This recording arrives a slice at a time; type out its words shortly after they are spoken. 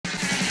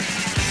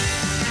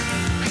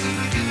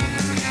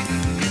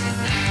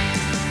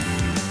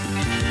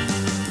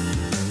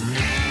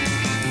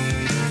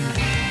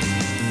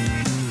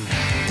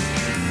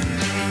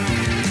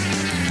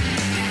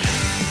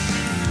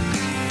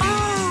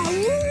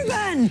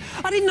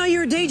I didn't know you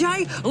were a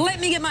DJ. Let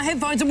me get my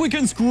headphones and we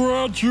can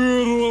scratch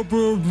it up.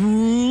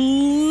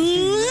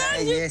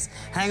 Yes.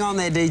 Hang on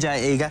there,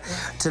 DJ Eager.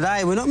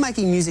 Today, we're not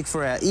making music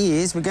for our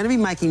ears. We're going to be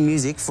making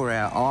music for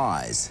our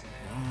eyes.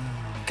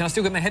 Can I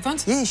still get my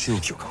headphones? Yeah, sure.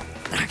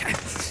 Okay.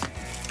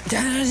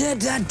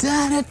 Okay,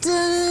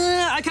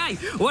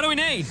 what do we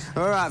need?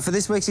 All right, for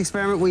this week's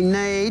experiment, we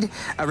need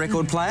a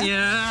record player.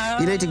 Yeah.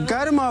 You need to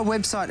go to my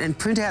website and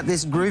print out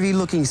this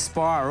groovy-looking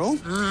spiral.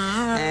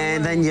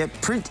 And then you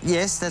print...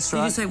 Yes, that's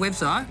right. Did you say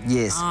website?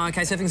 Yes. Oh,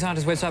 OK, Surfing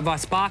Scientist website via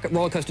spark at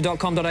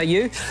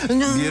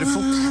rollercoaster.com.au.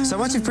 Beautiful. So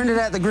once you've printed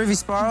out the groovy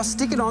spiral,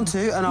 stick it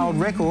onto an old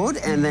record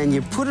and then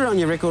you put it on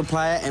your record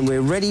player and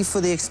we're ready for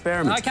the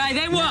experiment. OK,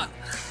 then what?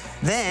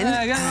 Then...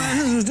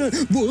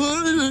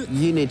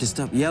 you need to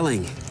stop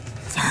yelling.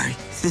 Sorry.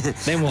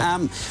 Then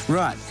what?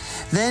 Right.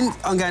 Then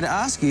I'm going to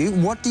ask you,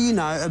 what do you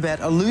know about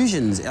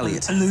illusions,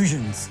 Elliot?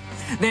 Illusions.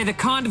 They're the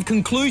kind of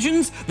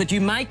conclusions that you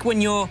make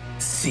when you're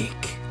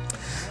sick.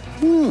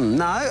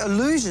 No,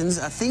 illusions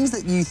are things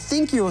that you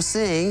think you're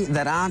seeing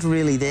that aren't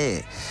really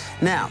there.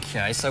 Now...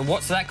 OK, so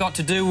what's that got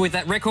to do with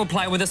that record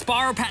player with a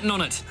spiral pattern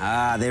on it?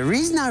 There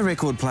is no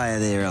record player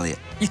there, Elliot.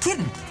 You're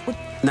kidding? What?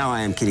 No,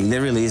 I am kidding.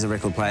 There really is a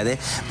record player there.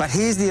 But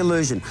here's the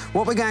illusion.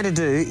 What we're going to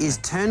do is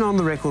turn on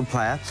the record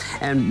player,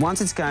 and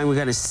once it's going, we're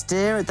going to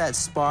stare at that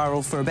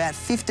spiral for about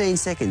 15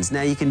 seconds.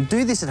 Now, you can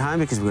do this at home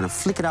because we're going to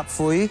flick it up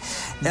for you.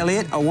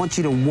 Elliot, I want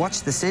you to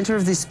watch the centre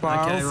of this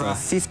spiral for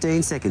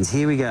 15 seconds.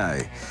 Here we go.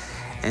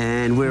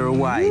 And we're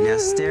away. Now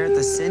stare at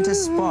the centre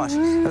spot.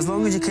 As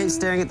long as you keep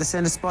staring at the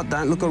centre spot,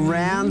 don't look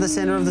around the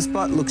centre of the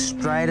spot, look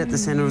straight at the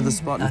centre of the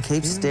spot and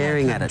keep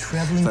staring at it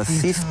for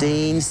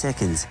 15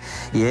 seconds.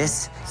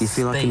 Yes? You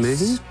feel like you're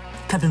moving?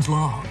 Captain's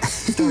log.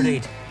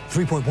 Stardate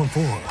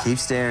 3.14. Keep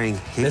staring.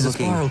 Keep There's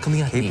looking. a spiral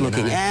coming at me. Keep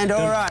looking. And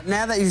all right,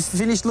 now that you've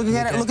finished looking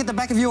at it, look at the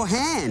back of your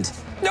hand.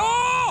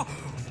 Oh!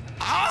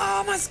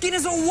 Oh, my skin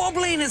is all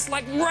wobbly and it's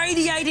like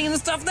radiating and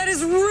stuff. That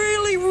is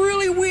really,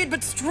 really weird,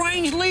 but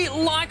strangely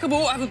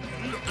likeable.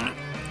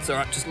 It's all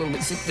right, just a little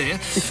bit sick there.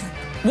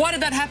 Why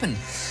did that happen?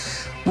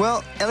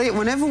 Well, Elliot,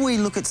 whenever we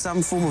look at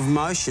some form of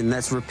motion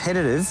that's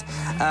repetitive,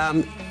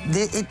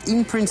 it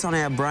imprints on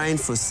our brain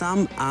for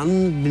some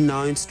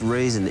unbeknownst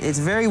reason. It's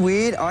very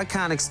weird. I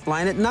can't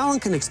explain it. No one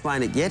can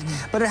explain it yet,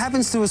 but it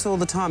happens to us all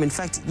the time. In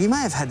fact, you may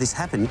have had this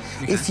happen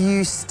if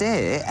you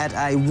stare at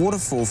a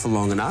waterfall for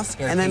long enough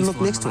and then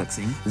look next to it.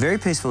 Very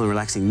peaceful and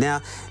relaxing.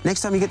 Now,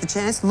 next time you get the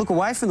chance, look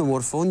away from the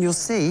waterfall and you'll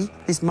see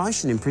this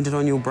motion imprinted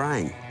on your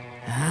brain.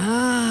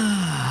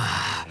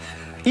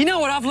 You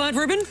know what I've learned,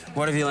 Ruben?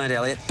 What have you learned,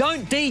 Elliot?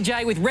 Don't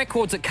DJ with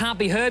records that can't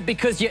be heard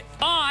because your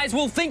eyes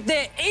will think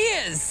they're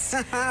ears.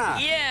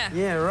 Yeah.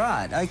 Yeah,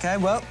 right. OK,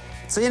 well,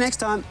 see you next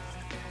time.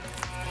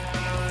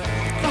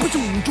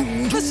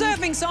 The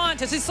Surfing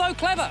Scientist is so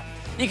clever.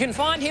 You can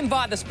find him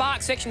via the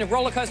Spark section of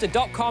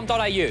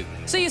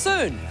rollercoaster.com.au. See you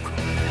soon.